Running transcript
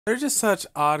They're just such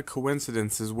odd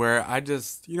coincidences where I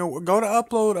just, go to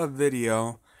upload a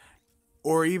video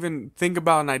or even think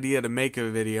about an idea to make a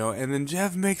video, and then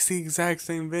Jeff makes the exact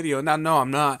same video. Now, no,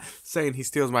 I'm not saying he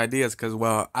steals my ideas because,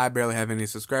 well, I barely have any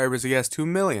subscribers. He has 2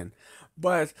 million.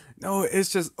 But no,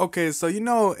 it's just okay. So,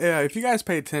 if you guys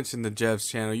pay attention to Jeff's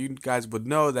channel, you guys would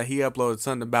know that he uploaded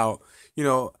something about, you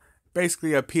know,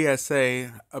 basically a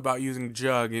PSA about using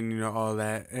Jug and all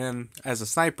that and as a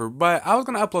sniper. But I was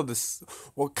gonna upload this,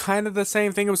 well, kind of the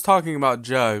same thing. It was talking about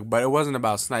Jug, but it wasn't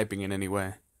about sniping in any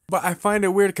way. But I find it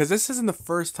weird because this isn't the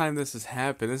first time this has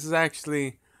happened. This is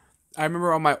actually, I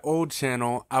remember on my old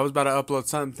channel, I was about to upload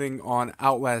something on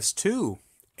Outlast 2,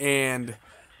 and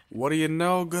what do you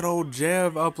know? Good old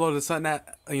Jev uploaded something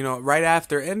that, right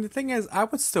after. And the thing is, I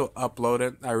would still upload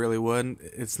it. I really would.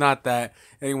 It's not that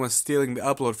anyone's stealing the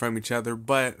upload from each other,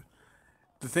 but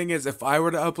the thing is, if I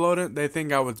were to upload it, they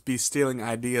think I would be stealing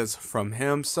ideas from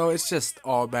him. So it's just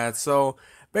all bad. So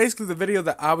basically, the video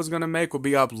that I was going to make will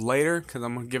be up later because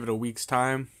I'm going to give it a week's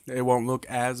time. It won't look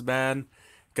as bad.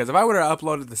 Because if I would have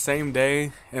uploaded the same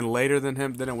day and later than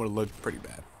him, then it would have looked pretty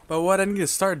bad. But what I need to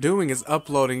start doing is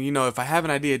uploading, if I have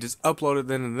an idea, just upload it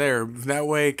then and there. That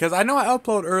way, because I know I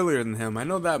upload earlier than him. I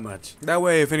know that much. That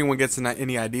way, if anyone gets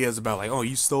any ideas about, like, oh,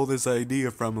 you stole this idea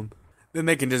from him, then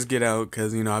they can just get out.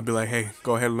 Because, I'd be like, hey,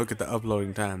 go ahead and look at the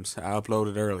uploading times. I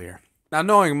uploaded earlier. Now,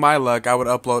 knowing my luck, I would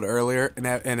upload earlier, and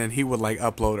then he would, like,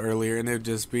 upload earlier, and it'd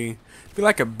just be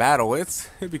like a battle.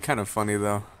 It'd be kind of funny,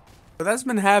 though. But that's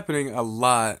been happening a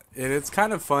lot, and it's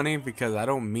kind of funny because I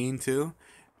don't mean to.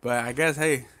 But I guess,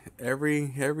 hey,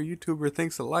 every YouTuber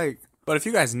thinks alike. But if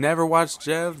you guys never watched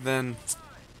Jev, then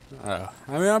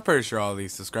I'm pretty sure all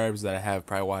these subscribers that I have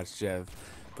probably watched Jev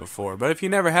before. But if you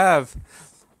never have,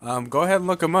 go ahead and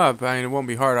look him up. I mean, it won't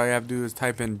be hard. All you have to do is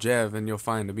type in Jev, and you'll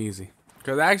find him easy.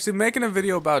 Because actually making a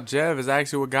video about Jev is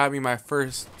actually what got me my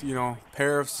first,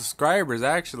 pair of subscribers,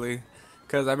 actually.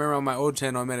 Because I remember on my old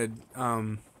channel I made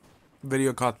a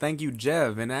video called Thank You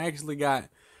Jev, and I actually got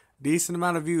decent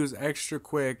amount of views extra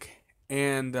quick,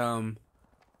 and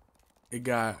it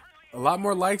got a lot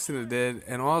more likes than it did,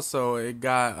 and also it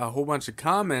got a whole bunch of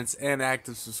comments and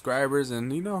active subscribers.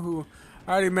 And you know who,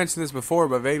 I already mentioned this before,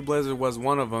 but Vade Blizzard was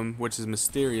one of them, which is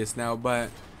mysterious now.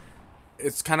 But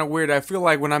it's kind of weird. I feel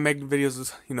like when I make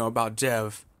videos about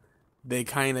Jev, they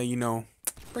kind of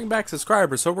bring back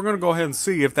subscribers. So we're gonna go ahead and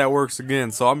see if that works again.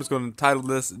 So I'm just gonna title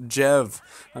this Jev.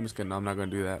 I'm just kidding. No, I'm not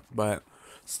gonna do that, but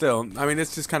still, I mean,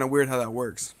 it's just kind of weird how that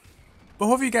works. But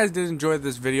hope you guys did enjoy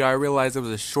this video. I realized it was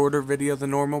a shorter video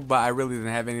than normal, but I really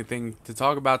didn't have anything to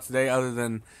talk about today other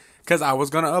than because I was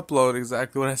going to upload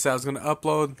exactly what I said. I was going to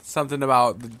upload something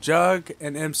about the Jug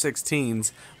and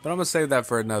M16s, but I'm going to save that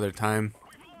for another time.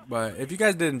 But if you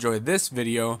guys did enjoy this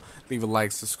video, leave a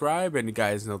like, subscribe, and you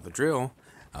guys know the drill.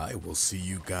 I will see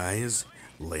you guys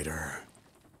later.